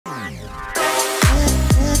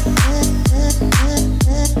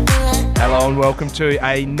and welcome to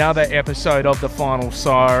another episode of the Final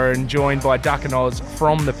Siren, joined by Duck and Oz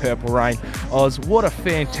from the Purple Rain. Oz, what a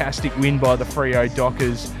fantastic win by the Freo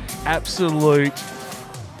Dockers. Absolute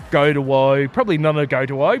go to woe. Probably not a go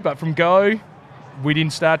to woe, but from go, we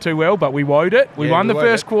didn't start too well, but we woed it. We won the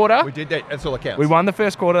first quarter. We did that. That's all that counts. We won the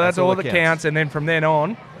first quarter. That's all that counts. And then from then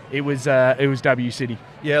on, it was W City.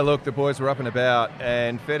 Yeah, look, the boys were up and about,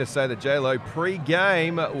 and fair to say that J-Lo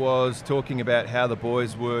pre-game was talking about how the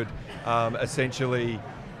boys would essentially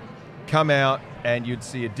come out and you'd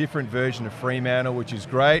see a different version of Fremantle, which is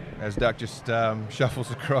great, as Duck just shuffles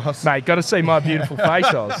across. Mate, got to see my beautiful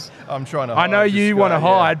face, Oz. I'm trying to hide. I know you want to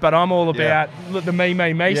hide, but I'm all about the me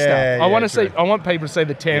stuff. I want to see. I want people to see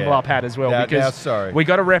the Tamble up hat as well, because we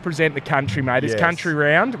got to represent the country, mate. It's country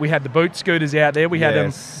round. We had the boot scooters out there. We had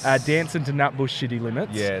them dancing to Nutbush City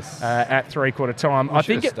limits. At 3/4 time. I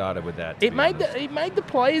think it started with that. It made the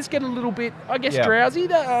players get a little bit, I guess,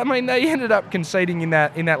 drowsy. I mean, they ended up conceding in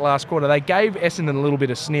that last quarter. They gave Essendon a little bit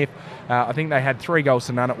of sniff. I think they had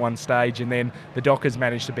 3-0 at one stage, and then the Dockers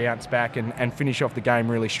managed to bounce back and finish off the game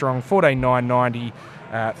really strong. 14-9 90,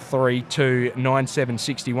 3-2, 9-7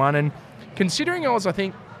 61. And considering I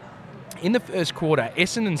think in the first quarter,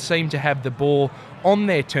 Essendon seemed to have the ball on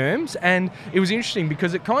their terms, and it was interesting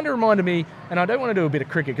because it kind of reminded me, and I don't want to do a bit of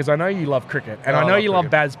cricket because I know you love cricket, and I know you love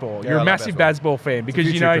Bazball. You're a massive Bazball fan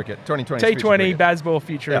because you know cricket. 2020 Bazball,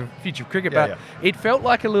 future of cricket, but it felt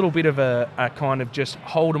like a little bit of a kind of just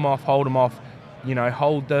hold them off, you know,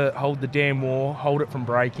 hold the damn wall, hold it from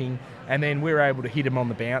breaking. And then we were able to hit them on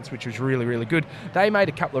the bounce, which was really, really good. They made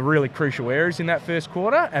a couple of really crucial errors in that first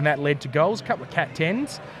quarter, and that led to goals. A couple of Cat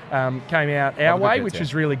 10s came out our way, which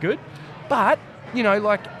was really good. But, you know,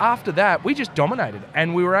 like after that, we just dominated,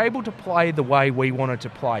 and we were able to play the way we wanted to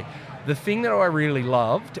play. The thing that I really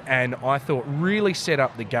loved and I thought really set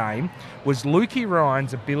up the game was Lukey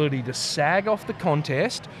Ryan's ability to sag off the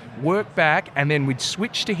contest, work back, and then we'd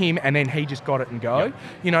switch to him, and then he just got it and go. Yep.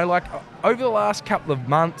 You know, like over the last couple of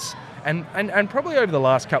months, and probably over the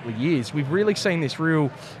last couple of years, we've really seen this real,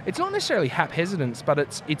 it's not necessarily haphazardness, but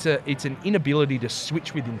it's an inability to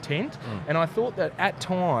switch with intent. And I thought that at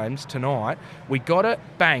times tonight, we got it,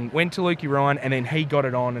 bang, went to Lukey Ryan, and then he got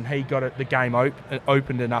it on, and he got it, the game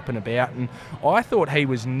opened and up and about. And I thought he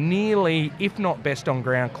was nearly, if not best on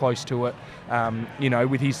ground, close to it, you know,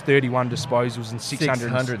 with his 31 disposals and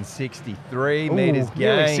 663 metres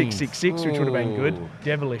gained. 666, which would have been good.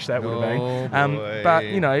 Devilish that would have been. But,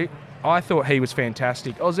 you know, I thought he was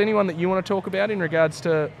fantastic. Was anyone that you want to talk about in regards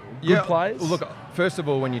to good players? Look, first of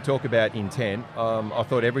all, when you talk about intent, I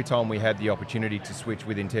thought every time we had the opportunity to switch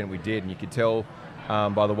with intent, we did. And you could tell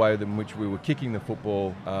by the way in which we were kicking the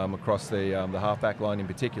football across the half-back line in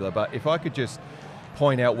particular. But if I could just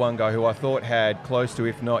point out one guy who I thought had close to,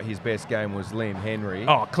 if not his best game, was Liam Henry.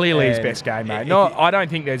 Oh, clearly his best game, mate. No, I don't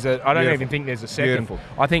think there's a. I don't even think there's a second. Beautiful.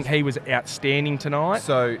 I think he was outstanding tonight.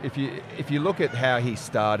 So if you look at how he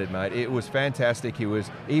started, mate, it was fantastic. He was,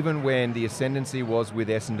 even when the ascendancy was with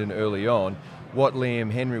Essendon early on, what Liam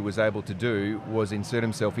Henry was able to do was insert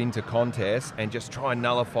himself into contests and just try and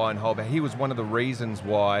nullify and hold back. He was one of the reasons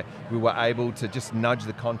why we were able to just nudge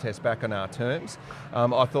the contest back on our terms.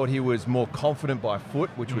 I thought he was more confident by foot,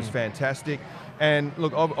 which was fantastic. And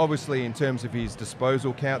look, obviously in terms of his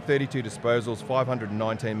disposal count, 32 disposals,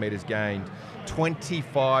 519 metres gained,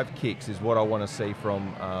 25 kicks is what I want to see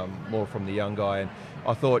from more from the young guy. And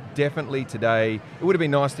I thought definitely today, it would have been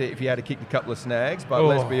nice if he had to kick a couple of snags, but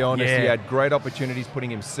let's be honest, he had great opportunities, putting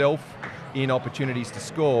himself in opportunities to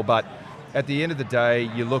score. But at the end of the day,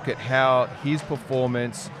 you look at how his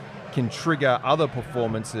performance can trigger other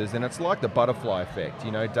performances, and it's like the butterfly effect. You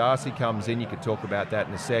know, Darcy comes in, you could talk about that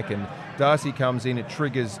in a second. Darcy comes in, it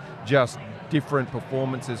triggers just different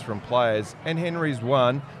performances from players, and Henry's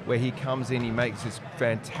one where he comes in, he makes this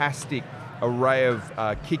fantastic array of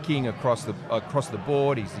kicking across the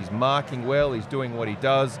board. He's marking well, he's doing what he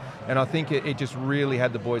does, and I think it just really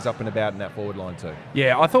had the boys up and about in that forward line too.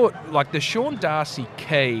 Yeah, I thought like the Sean Darcy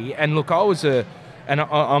key, and look,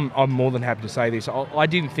 I'm more than happy to say this, I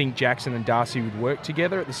didn't think Jackson and Darcy would work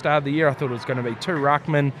together at the start of the year. I thought it was going to be two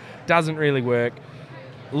ruckmen, doesn't really work.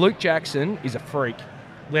 Luke Jackson is a freak.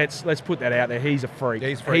 Let's put that out there. He's a freak.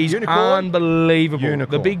 He's unbelievable. Unicorn.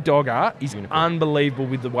 The big dogger is unbelievable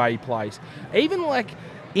with the way he plays. Even like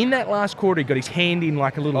in that last quarter, he got his hand in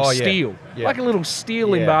like a little steal. Yeah. Like a little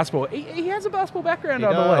steal in basketball. He has a basketball background,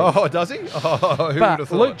 I believe. Oh, does he? Oh, who would have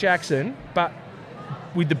thought? Luke Jackson, but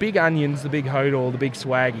with the big onions, the big hodor, the big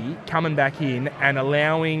swaggy, coming back in and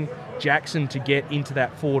allowing Jackson to get into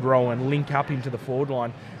that forward role and link up into the forward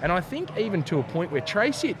line. And I think even to a point where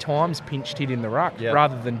Tracy at times pinched hit in the ruck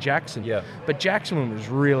rather than Jackson. Yeah. But Jackson was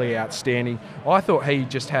really outstanding. I thought he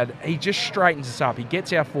just straightens us up. He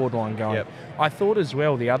gets our forward line going. Yep. I thought as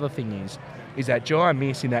well, the other thing is that giant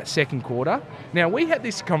miss in that second quarter. Now, we had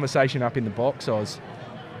this conversation up in the box, Oz.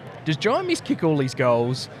 Does Giant Miss kick all his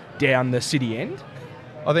goals down the city end?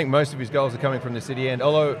 I think most of his goals are coming from the city end,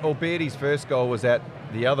 although albeit his first goal was at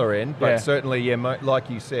the other end, but certainly, like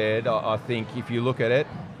you said, I think if you look at it,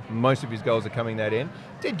 most of his goals are coming that end.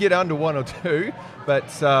 Did get under one or two,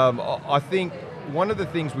 but I think one of the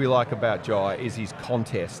things we like about Jai is his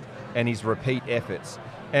contest and his repeat efforts.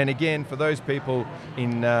 And again, for those people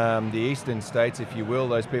in the eastern states, if you will,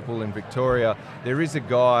 those people in Victoria, there is a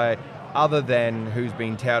guy other than who's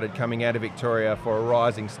been touted coming out of Victoria for a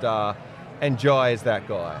rising star, and Jai is that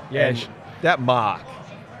guy. Yeah. And that mark.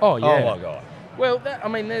 Oh, yeah. Oh, my God. Well,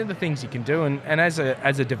 they're the things you can do. And as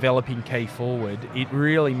a developing key forward, it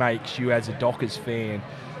really makes you, as a Dockers fan,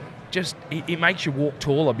 it makes you walk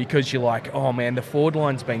taller, because you're like, oh man, the forward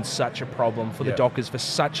line's been such a problem for the Dockers for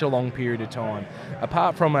such a long period of time.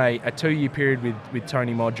 Apart from a 2-year period with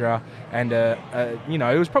Tony Modra, and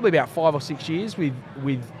it was probably about 5 or 6 years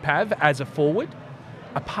with Pav as a forward.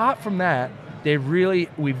 Apart from that, we've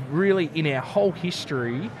really in our whole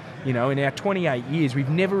history, in our 28 years, we've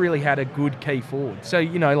never really had a good key forward. So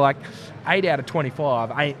 8 out of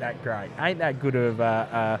 25 ain't that great, ain't that good of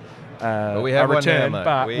But we have a return, one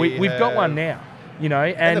now, but we've got one now,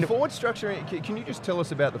 And the forward structure, can you just tell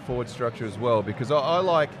us about the forward structure as well? Because I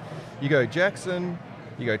like, you go Jackson,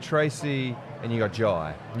 you go Tracy, and you got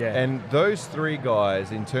Jai. Yeah. And those three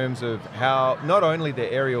guys, in terms of how, not only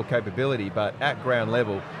their aerial capability, but at ground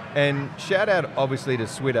level. And shout out obviously to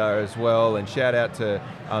Swidder as well, and shout out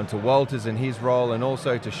to Walters and his role, and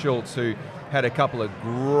also to Schultz, who had a couple of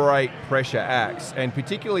great pressure acts, and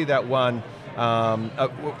particularly that one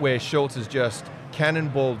where Schultz has just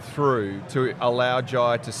cannonballed through to allow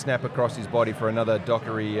Jai to snap across his body for another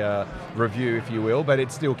Dockery review, if you will, but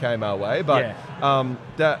it still came our way. But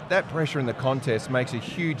that pressure in the contest makes a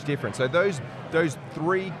huge difference. So those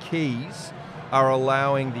three keys are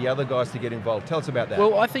allowing the other guys to get involved. Tell us about that.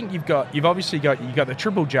 Well, I think you've obviously got the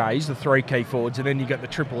triple J's, the three key forwards, and then you've got the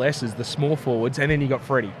triple S's, the small forwards, and then you've got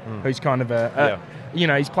Freddie, who's kind of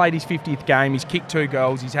he's played his 50th game, he's kicked 2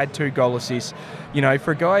 goals, he's had 2 goal assists.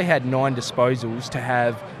 For a guy who had 9 disposals to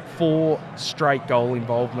have 4 straight goal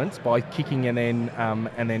involvements by kicking and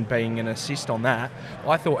then being an assist on that,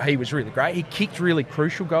 I thought he was really great. He kicked really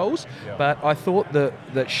crucial goals, but I thought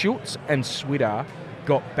that Schultz and Swidder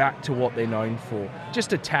got back to what they're known for.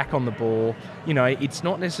 Just attack on the ball. It's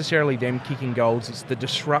not necessarily them kicking goals, it's the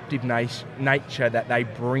disruptive nature that they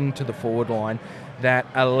bring to the forward line that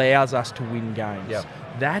allows us to win games. Yep.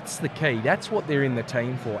 That's the key. That's what they're in the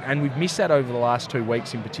team for. And we've missed that over the last 2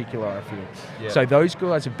 weeks in particular, I feel. Yep. So those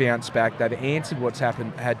guys have bounced back. They've answered what's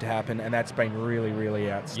had to happen, and that's been really,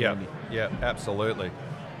 really outstanding. Yeah, absolutely.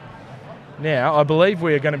 Now, I believe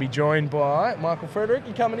we are going to be joined by Michael Frederick.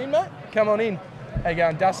 You coming in, mate? Come on in. How you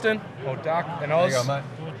going, Dustin? Or Duck and Oz? How you going,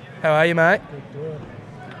 mate? How are you, mate? Good.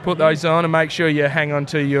 Put those on and make sure you hang on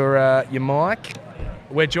to your mic.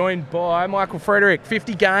 We're joined by Michael Frederick.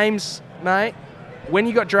 50 games, mate. When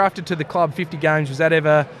you got drafted to the club, 50 games,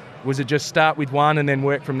 was it just start with 1 and then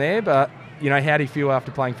work from there? But, how do you feel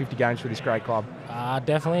after playing 50 games for this great club?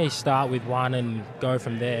 Definitely start with 1 and go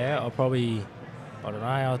from there.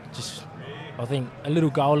 I think a little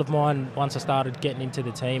goal of mine once I started getting into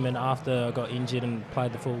the team, and after I got injured and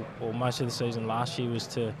played most of the season last year, was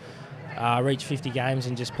to reach 50 games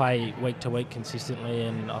and just play week to week consistently,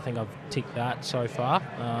 and I think I've ticked that so far.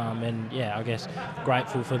 I guess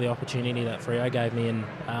grateful for the opportunity that Freo gave me, and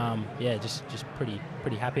just pretty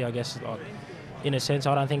happy, I guess. In a sense,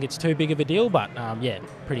 I don't think it's too big of a deal, but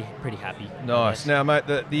pretty happy. Nice. Now, mate,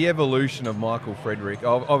 the evolution of Michael Frederick,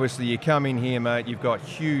 obviously you come in here, mate, you've got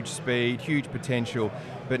huge speed, huge potential,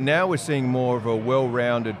 but now we're seeing more of a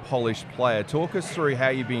well-rounded, polished player. Talk us through how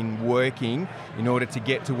you've been working in order to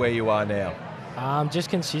get to where you are now. Just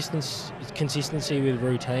consistency with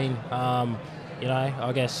routine.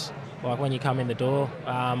 I guess like when you come in the door,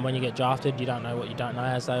 when you get drafted, you don't know what you don't know,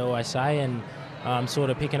 as they always say, and sort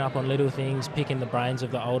of picking up on little things, picking the brains of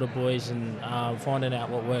the older boys, and finding out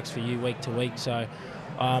what works for you week to week. So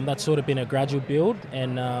that's sort of been a gradual build,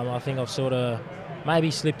 and I think I've sort of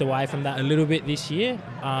maybe slipped away from that a little bit this year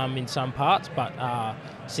in some parts, but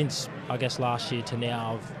since I guess last year to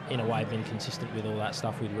now, I've in a way been consistent with all that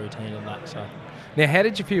stuff with routine and that. So. Now, how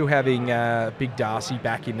did you feel having Big Darcy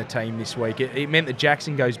back in the team this week? It meant that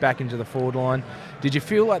Jackson goes back into the forward line. Did you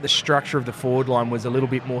feel like the structure of the forward line was a little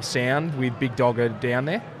bit more sound with Big Dogger down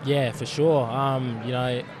there? Yeah, for sure.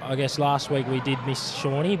 I guess last week we did miss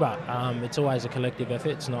Shawnee, but it's always a collective effort.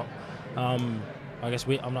 It's not. I guess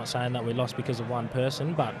I'm not saying that we lost because of one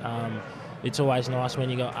person, but it's always nice when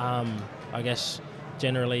you got. I guess.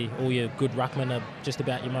 Generally, all your good ruckmen are just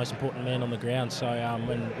about your most important man on the ground. So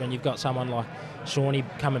when you've got someone like Shawnee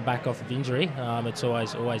coming back off of injury, it's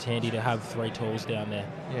always handy to have 3 tools down there.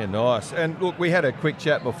 Yeah, nice. And look, we had a quick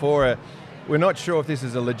chat before. We're not sure if this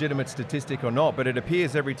is a legitimate statistic or not, but it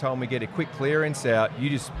appears every time we get a quick clearance out, you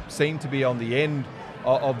just seem to be on the end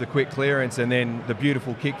of the quick clearance and then the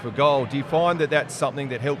beautiful kick for goal. Do you find that that's something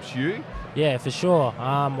that helps you? Yeah, for sure.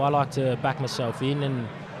 I like to back myself in and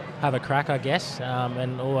have a crack, I guess,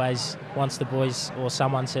 and always once the boys or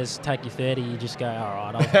someone says take your 30, you just go, all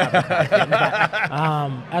right, I'll have a crack.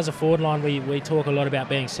 But, as a forward line, we talk a lot about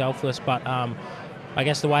being selfless, but I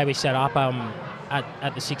guess the way we set up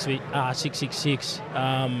at the 666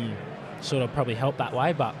 sort of probably helped that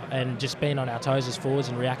way, and just being on our toes as forwards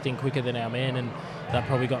and reacting quicker than our man, and that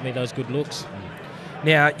probably got me those good looks.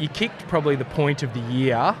 Now, you kicked probably the point of the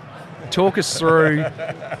year. Talk us through.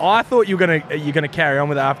 I thought you're gonna carry on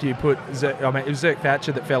with it after you put. It was Zerk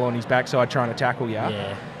Thatcher that fell on his backside trying to tackle you.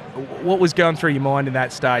 Yeah. What was going through your mind in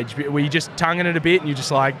that stage? Were you just tonguing it a bit and you just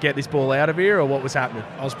like get this ball out of here, or what was happening?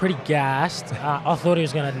 I was pretty gassed. I thought he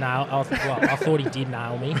was going to nail. I thought he did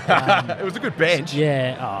nail me. It was a good bench.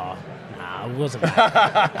 Yeah. Oh, no, it wasn't.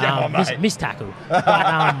 That. Missed tackle.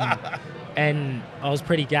 But, and I was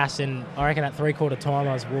pretty gassed, and I reckon at 3/4 time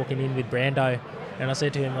I was walking in with Brando. And I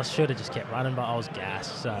said to him, I should have just kept running, but I was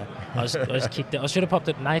gassed. So I was kicked it. I should have popped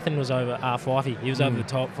it. Nathan was over, Fifey. He was over the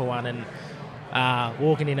top for one. And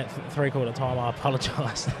walking in at 3/4 time, I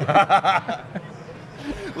apologised.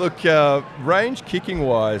 Look, range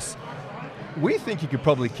kicking-wise, we think you could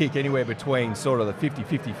probably kick anywhere between sort of the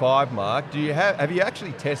 50-55 mark. Have you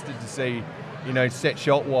actually tested to see, set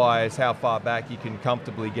shot-wise, how far back you can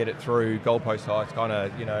comfortably get it through, goalpost heights, kind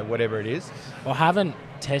of, whatever it is? I haven't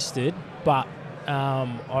tested, but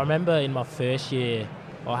I remember in my first year,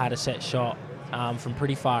 I had a set shot from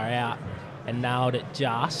pretty far out and nailed it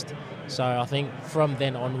just. So I think from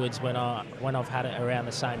then onwards, when I've had it around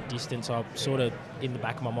the same distance, I sort of in the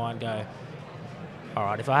back of my mind go, all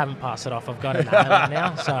right, if I haven't passed it off, I've got to nail it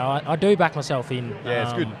now. So I do back myself in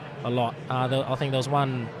it's good. A lot. I think there was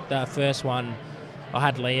the first one, I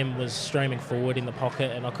had Liam was streaming forward in the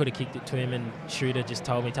pocket, and I could have kicked it to him, and Shooter just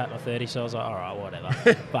told me take my 30, so I was like, all right, whatever.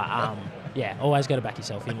 But yeah, always got to back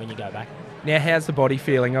yourself in when you go back. Now, how's the body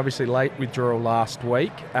feeling? Obviously, late withdrawal last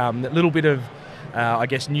week. A little bit of, I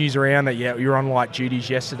guess, news around that. Yeah, you're on light duties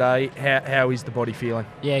yesterday. How is the body feeling?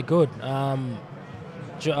 Yeah, good.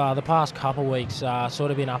 The past couple of weeks,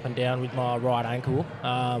 sort of been up and down with my right ankle.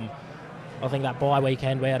 I think that bye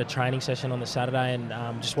weekend we had a training session on the Saturday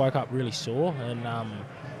and just woke up really sore and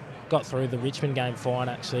got through the Richmond game fine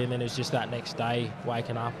actually, and then it was just that next day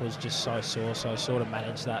waking up was just so sore, so I sort of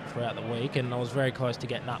managed that throughout the week, and I was very close to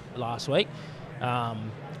getting up last week, but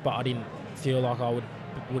I didn't feel like I would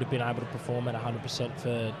have been able to perform at 100%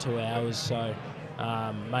 for 2 hours, so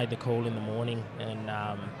made the call in the morning, and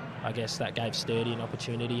I guess that gave Sturdy an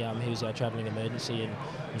opportunity. He was our travelling emergency, and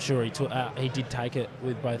I'm sure he did take it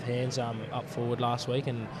with both hands up forward last week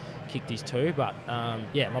and kicked his 2. But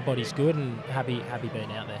yeah, my body's good and happy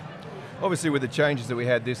being out there. Obviously, with the changes that we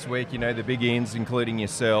had this week, the big ins, including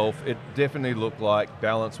yourself, it definitely looked like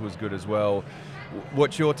balance was good as well.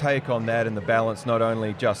 What's your take on that and the balance, not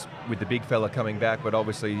only just with the big fella coming back, but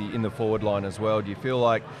obviously in the forward line as well? Do you feel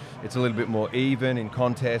like it's a little bit more even in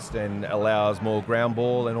contest and allows more ground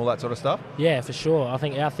ball and all that sort of stuff? Yeah, for sure. I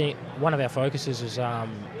think one of our focuses is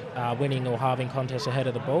winning or halving contests ahead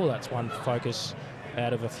of the ball. That's one focus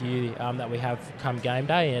out of a few that we have come game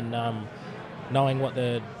day, and knowing what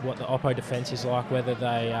the Oppo defence is like, whether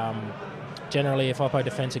they generally, if Oppo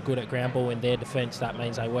defence are good at ground ball in their defence, that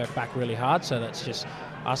means they work back really hard. So that's just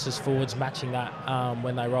us as forwards matching that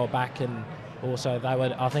when they roll back, and also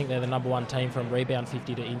I think they're the number 1 team from rebound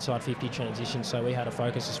 50 to inside 50 transition. So we had a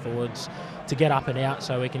focus as forwards to get up and out,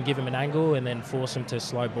 so we can give them an angle and then force them to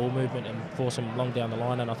slow ball movement and force them long down the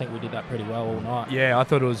line. And I think we did that pretty well all night. Yeah, I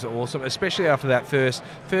thought it was awesome, especially after that first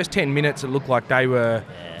 10 minutes. It looked like they were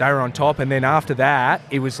on top, and then after that,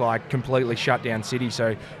 it was like completely shut down City.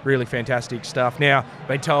 So really fantastic stuff. Now,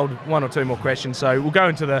 been told 1 or 2 more questions, so we'll go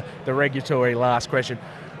into the regulatory last question.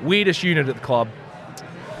 Weirdest unit at the club?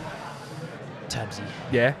 Tabsy.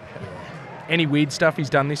 Yeah. Any weird stuff he's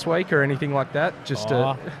done this week or anything like that?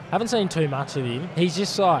 Haven't seen too much of him. He's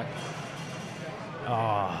just like,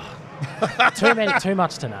 too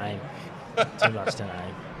much to name. Too much to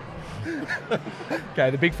name. Okay,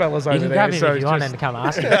 the big fella's over there. You can grab him so if you want him to come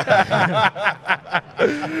ask him.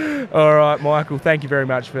 All right, Michael, thank you very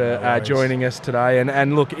much for joining us today.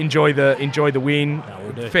 And look, enjoy the win. No,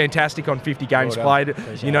 we'll do. Fantastic on 50 games played.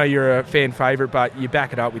 Appreciate it. You're a fan favourite, but you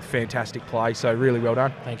back it up with fantastic play. So really well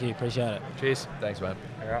done. Thank you. Appreciate it. Cheers. Thanks, man.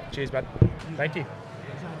 All right. Cheers, bud. Thank you.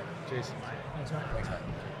 Cheers. Thanks, mate. Thanks, mate.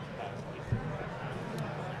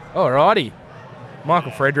 All righty.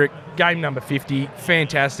 Michael Frederick, game number 50,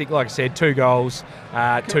 fantastic. Like I said, 2 goals,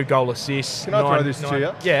 2 goal assists. Can I throw this to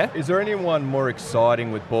you? Yeah. Is there anyone more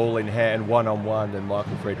exciting with ball in hand, one-on-one, than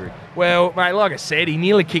Michael Frederick? Well, mate, like I said, he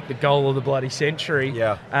nearly kicked the goal of the bloody century.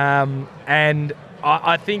 Yeah. And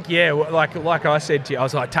I think, like I said to you, I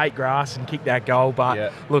was like, take grass and kick that goal.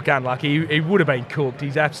 But look, unlucky. He would have been cooked.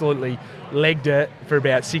 He's absolutely legged it for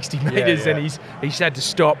about 60 metres and he's had to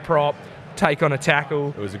stop, prop, take on a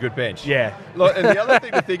tackle. It was a good bench. Yeah. Look, and the other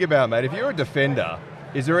thing to think about, mate, if you're a defender,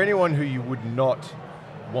 is there anyone who you would not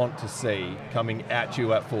want to see coming at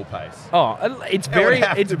you at full pace? Oh, it's very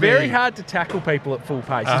hard to tackle people at full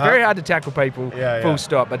pace. It's very hard to tackle people full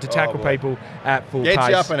stop, but to tackle people at full pace. Gets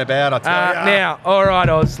you up and about, I tell you. Now, all right,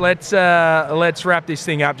 Oz, let's wrap this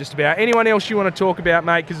thing up just about. Anyone else you want to talk about,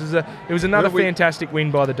 mate? Because it was another fantastic win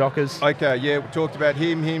by the Dockers. Okay, yeah, we talked about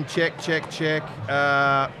him, check.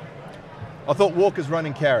 I thought Walker's run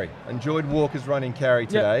and carry. Enjoyed Walker's run and carry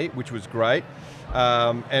today, which was great.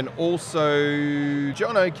 And also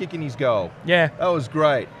Jono kicking his goal. Yeah. That was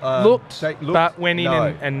great. Looked, but went in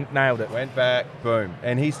and nailed it. Went back, boom.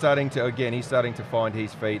 And he's starting to find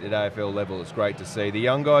his feet at AFL level. It's great to see. The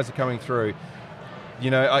young guys are coming through. You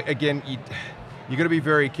got to be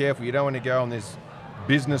very careful. You don't want to go on this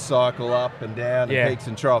business cycle up and down and peaks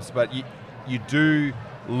and troughs, but you do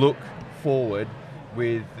look forward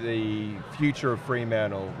with the future of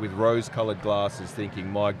Fremantle with rose-coloured glasses, thinking,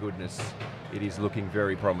 my goodness, it is looking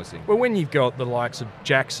very promising. Well, when you've got the likes of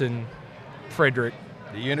Jackson, Frederick,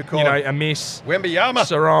 the unicorn, Amiss, Wembayama,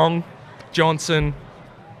 Sarong, Johnson,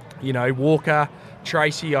 Walker,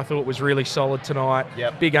 Tracy, I thought was really solid tonight.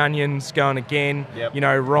 Yep. Big Onions going again. Yep.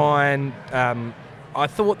 Ryan. I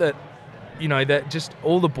thought that, that just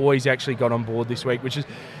all the boys actually got on board this week, which is,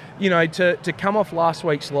 to come off last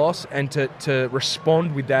week's loss and to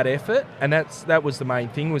respond with that effort, and that was the main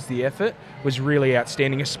thing, was the effort, was really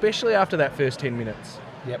outstanding, especially after that first 10 minutes.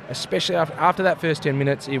 Yep. Especially after that first 10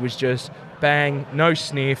 minutes, it was just bang, no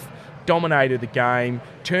sniff, dominated the game,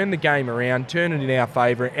 turned the game around, turned it in our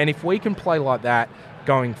favour, and if we can play like that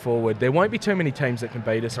going forward, there won't be too many teams that can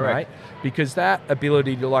beat us, Correct. mate, because that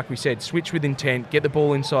ability to, like we said, switch with intent, get the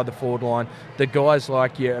ball inside the forward line, the guys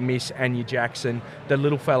like your Amiss and your Jackson, the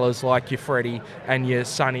little fellas like your Freddie and your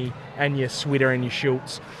Sonny and your Switter and your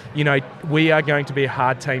Schultz, we are going to be a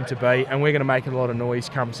hard team to beat, and we're going to make a lot of noise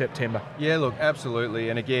come September. Yeah, look, absolutely.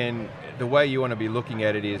 And again, the way you want to be looking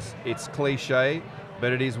at it is, it's cliche,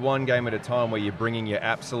 but it is one game at a time where you're bringing your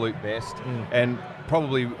absolute best. And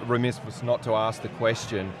probably remiss was not to ask the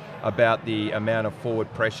question about the amount of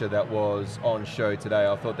forward pressure that was on show today.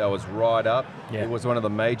 I thought that was right up. Yeah. It was one of the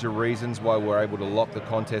major reasons why we were able to lock the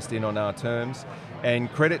contest in on our terms.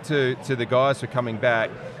 And credit to the guys for coming back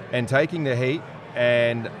and taking the heat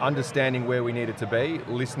and understanding where we needed to be,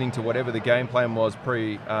 listening to whatever the game plan was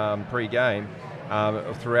pre-game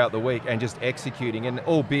throughout the week, and just executing. And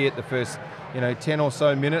albeit the first 10 or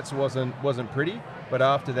so minutes wasn't pretty, but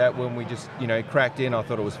after that, when we just cracked in, I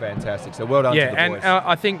thought it was fantastic. So well done to the boys. Yeah, and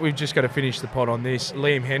I think we've just got to finish the pod on this.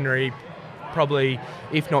 Liam Henry, probably,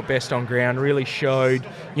 if not best on ground, really showed,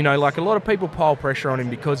 like a lot of people pile pressure on him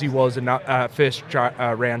because he was a first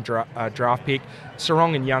round draft pick.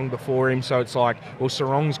 Sarong and Young before him, so it's like, well,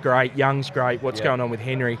 Sarong's great, Young's great, what's going on with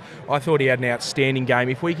Henry? I thought he had an outstanding game.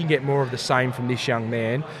 If we can get more of the same from this young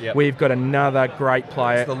man, we've got another great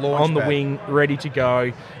player on the wing, ready to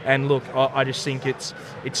go. And look, I just think it's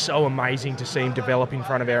so amazing to see him develop in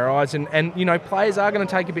front of our eyes. And players are going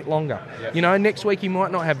to take a bit longer. Next week he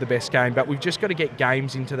might not have the best game, but we've just got to get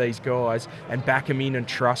games into these guys and back them in and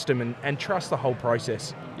trust them and trust the whole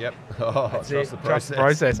process. Yep. Trust the process.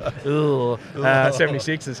 Trust the process.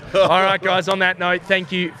 76ers. All right, guys, on that note,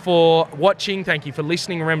 thank you for watching. Thank you for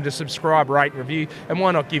listening. Remember to subscribe, rate, and review. And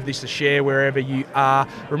why not give this a share wherever you are.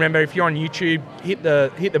 Remember, if you're on YouTube, hit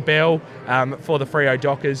the bell for the Freo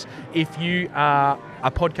Dockers. If you are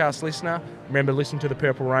a podcast listener, Remember, listen to the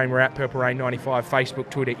Purple Rain. We're at Purple Rain 95, Facebook,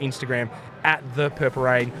 Twitter, Instagram, at the Purple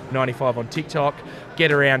Rain 95 on TikTok.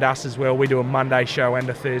 Get around us as well. We do a Monday show and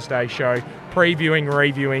a Thursday show, previewing,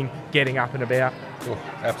 reviewing, getting up and about. Oh,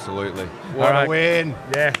 absolutely. What a win.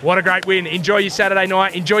 Yeah, what a great win. Enjoy your Saturday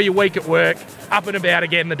night. Enjoy your week at work. Up and about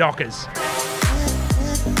again, the Dockers.